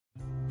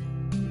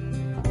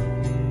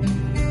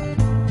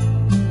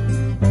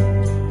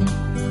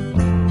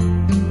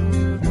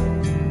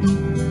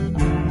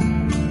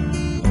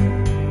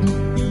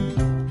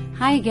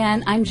Hi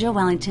again, I'm Jill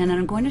Wellington, and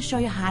I'm going to show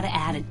you how to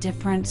add a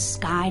different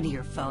sky to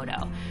your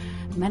photo.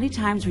 Many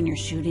times when you're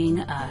shooting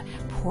a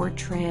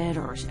portrait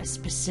or a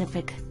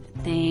specific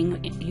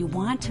thing, you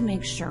want to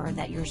make sure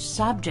that your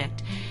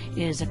subject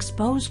is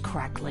exposed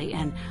correctly,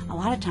 and a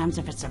lot of times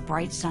if it's a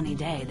bright sunny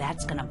day,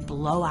 that's going to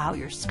blow out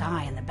your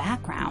sky in the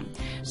background.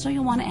 So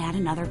you'll want to add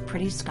another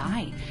pretty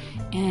sky,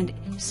 and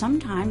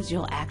sometimes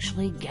you'll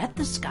actually get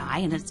the sky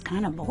and it's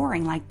kind of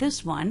boring like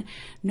this one.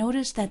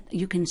 Notice that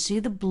you can see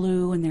the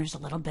blue and there's a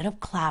little bit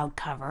of cloud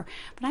cover,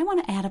 but I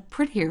want to add a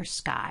prettier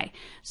sky,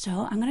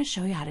 so I'm going to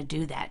show you how to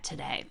do that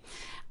today.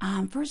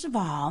 First of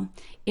all,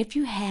 if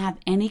you have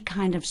any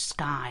kind of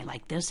sky,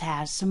 like this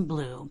has some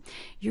blue,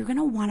 you're going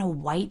to want to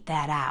white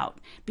that out,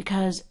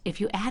 because if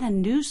you add a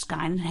new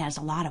sky and it has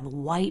a lot of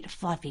white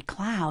fluffy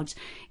clouds,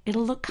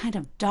 it'll look kind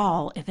of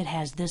dull if it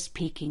has this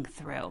peeking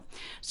through.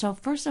 So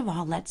first of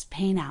all, let's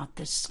paint out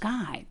this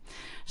sky.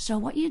 So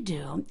what you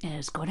do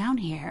is go down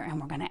here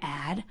and we're going to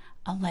add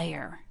a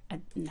layer,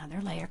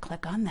 another layer.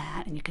 Click on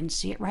that and you can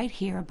see it right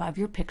here above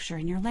your picture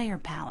in your layer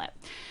palette.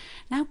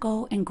 Now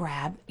go and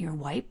grab your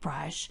white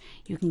brush.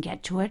 You can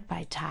get to it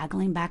by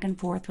toggling back and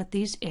forth with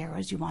these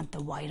arrows. You want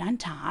the white on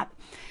top.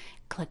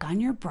 Click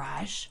on your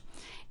brush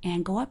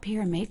and go up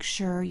here and make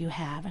sure you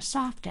have a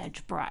soft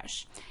edge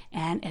brush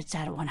and it's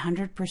at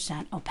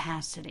 100%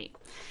 opacity.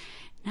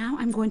 Now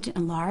I'm going to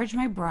enlarge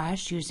my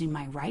brush using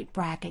my right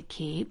bracket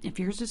key. If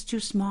yours is too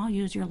small,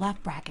 use your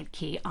left bracket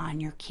key on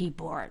your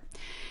keyboard.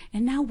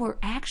 And now we're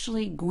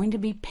actually going to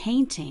be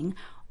painting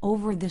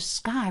over this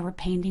sky. We're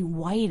painting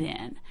white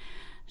in.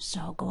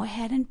 So go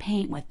ahead and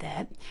paint with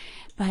it,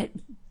 but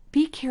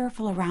be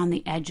careful around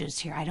the edges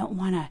here. I don't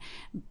want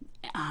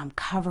to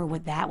cover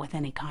with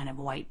any kind of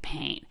white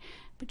paint,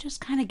 but just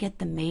kind of get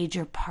the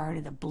major part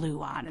of the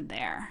blue out of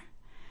there.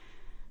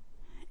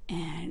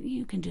 And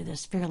you can do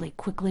this fairly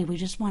quickly. We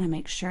just want to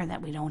make sure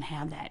that we don't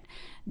have that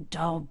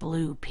dull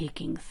blue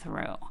peeking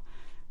through.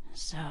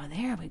 So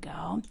there we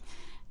go.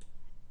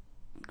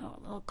 Go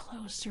a little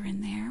closer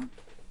in there.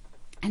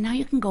 And now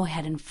you can go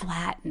ahead and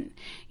flatten.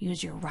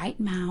 Use your right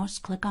mouse,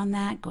 click on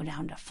that, go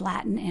down to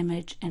Flatten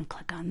Image and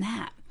click on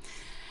that.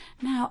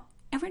 Now,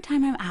 every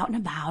time I'm out and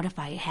about, if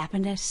I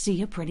happen to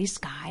see a pretty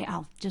sky,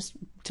 I'll just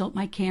tilt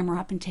my camera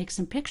up and take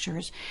some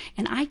pictures.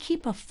 And I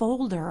keep a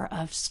folder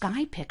of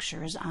sky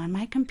pictures on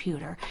my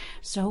computer.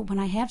 So when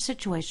I have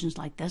situations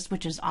like this,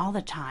 which is all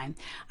the time,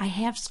 I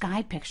have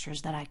sky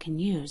pictures that I can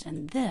use.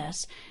 And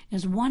this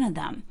is one of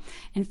them.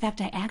 In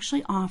fact, I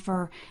actually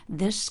offer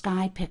this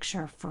sky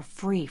picture for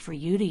free for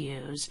you to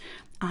use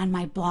on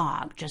my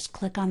blog. Just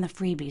click on the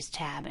freebies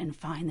tab and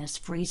find this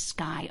free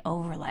sky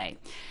overlay.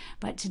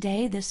 But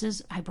today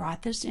I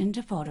brought this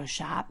into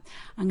Photoshop.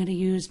 I'm going to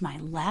use my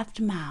left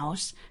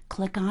mouse,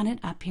 click on it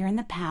up here in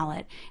the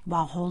palette.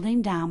 While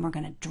holding down, we're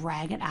going to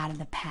drag it out of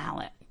the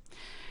palette.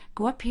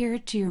 Go up here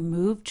to your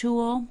move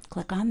tool,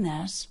 click on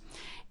this,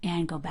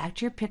 and go back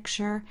to your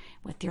picture.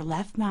 With your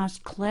left mouse,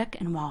 click,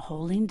 and while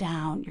holding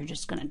down, you're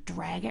just going to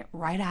drag it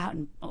right out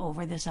and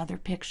over this other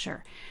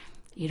picture.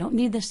 You don't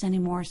need this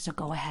anymore, so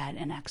go ahead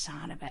and X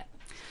out of it.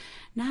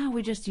 Now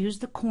we just use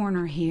the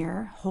corner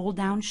here, hold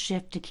down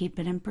Shift to keep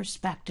it in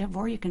perspective,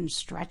 or you can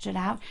stretch it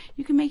out.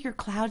 You can make your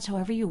clouds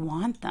however you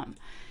want them.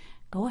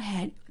 Go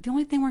ahead. The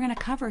only thing we're going to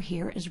cover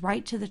here is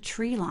right to the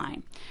tree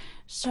line.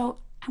 So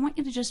I want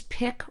you to just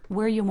pick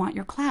where you want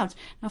your clouds.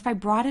 Now if I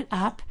brought it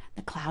up,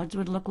 the clouds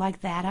would look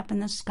like that up in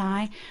the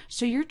sky.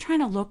 So you're trying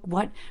to look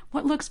what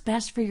looks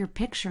best for your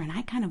picture, and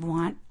I kind of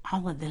want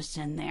all of this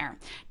in there.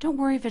 Don't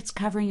worry if it's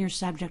covering your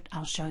subject.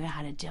 I'll show you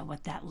how to deal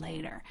with that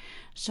later.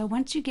 So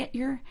once you get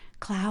your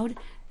cloud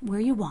where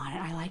you want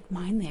it, I like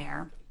mine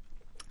there,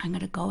 I'm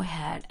going to go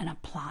ahead and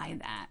apply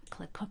that.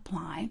 Click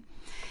Apply.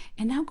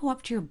 And now go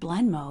up to your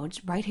blend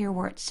modes, right here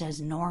where it says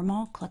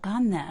Normal, click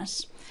on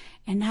this.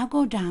 And now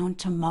go down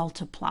to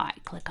Multiply,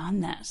 click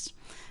on this.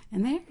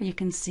 And there you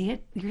can see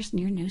it,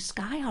 your new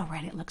sky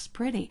already. It looks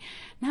pretty.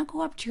 Now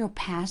go up to your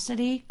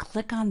opacity,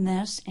 click on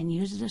this and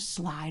use the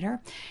slider.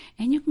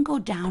 And you can go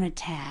down a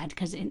tad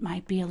because it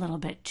might be a little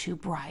bit too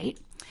bright.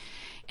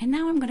 And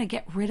now I'm going to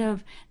get rid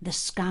of the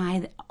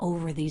sky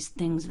over these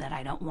things that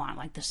I don't want,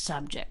 like the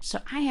subject. So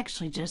I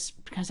actually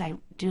just, because I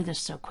do this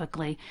so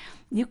quickly,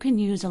 you can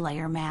use a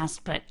layer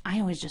mask, but I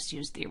always just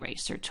use the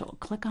eraser tool.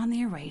 Click on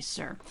the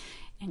eraser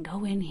and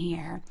go in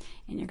here,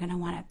 and you're going to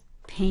want to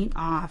paint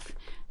off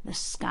the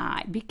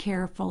sky. Be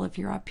careful if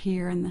you're up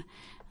here and a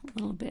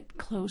little bit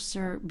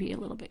closer, be a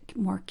little bit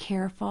more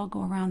careful.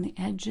 Go around the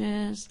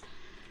edges.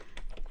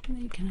 And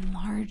then you can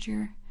enlarge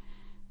your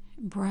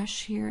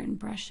brush here and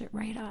brush it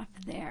right off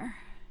there.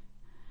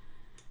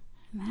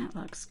 And that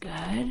looks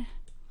good.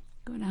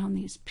 Go down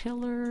these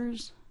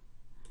pillars.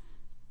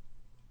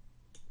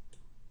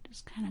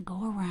 Just kind of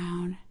go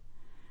around.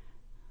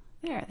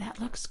 There, that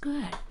looks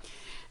good.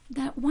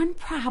 That one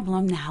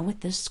problem now with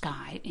this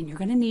sky, and you're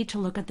going to need to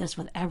look at this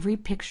with every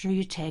picture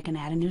you take and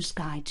add a new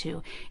sky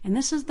to, and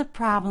this is the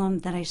problem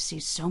that I see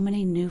so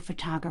many new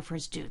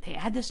photographers do. They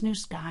add this new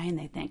sky and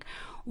they think,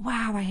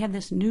 wow, I have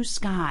this new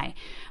sky.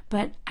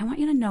 But I want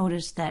you to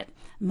notice that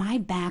my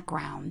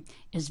background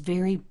is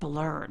very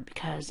blurred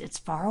because it's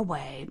far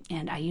away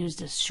and I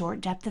used a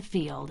short depth of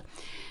field.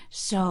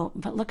 So,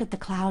 but look at the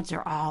clouds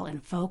are all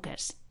in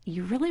focus.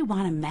 You really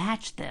want to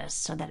match this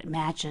so that it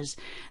matches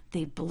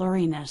the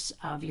blurriness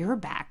of your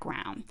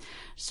background.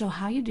 So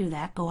how you do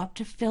that, go up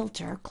to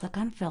filter, click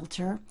on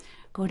filter,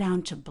 go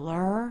down to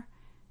blur,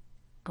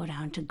 go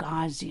down to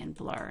Gaussian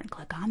blur and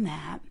click on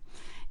that.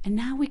 And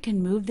now we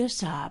can move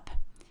this up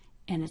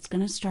and it's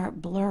going to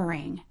start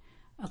blurring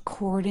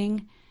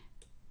according.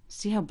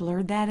 See how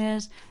blurred that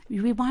is?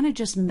 We want to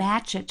just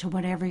match it to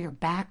whatever your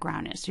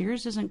background is. So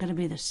yours isn't going to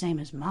be the same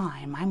as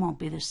mine. Mine won't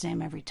be the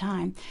same every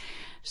time.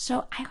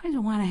 So I always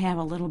want to have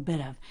a little bit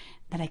of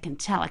that I can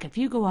tell. Like if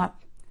you go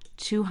up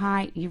too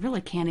high, you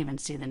really can't even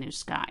see the new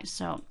sky.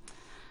 So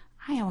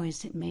I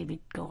always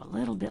maybe go a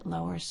little bit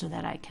lower so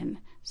that I can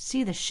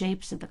see the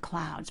shapes of the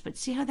clouds. But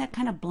see how that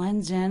kind of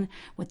blends in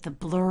with the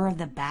blur of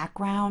the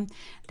background?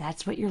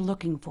 That's what you're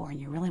looking for,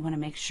 and you really want to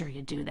make sure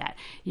you do that.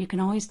 You can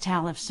always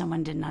tell if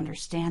someone didn't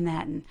understand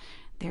that and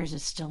theirs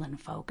is still in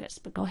focus.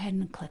 But go ahead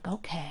and click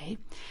OK.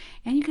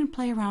 And you can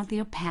play around with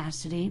the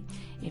opacity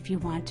if you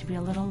want to be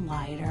a little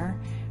lighter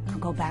or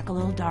go back a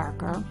little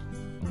darker.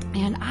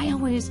 And I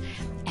always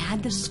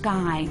add the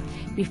sky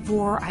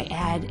before I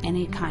add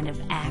any kind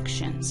of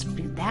actions.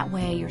 That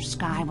way your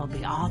sky will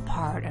be all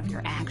part of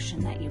your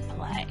action that you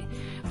play.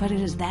 But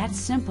it is that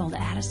simple to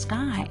add a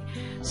sky.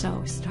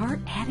 So start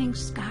adding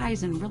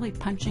skies and really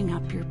punching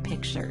up your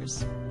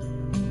pictures.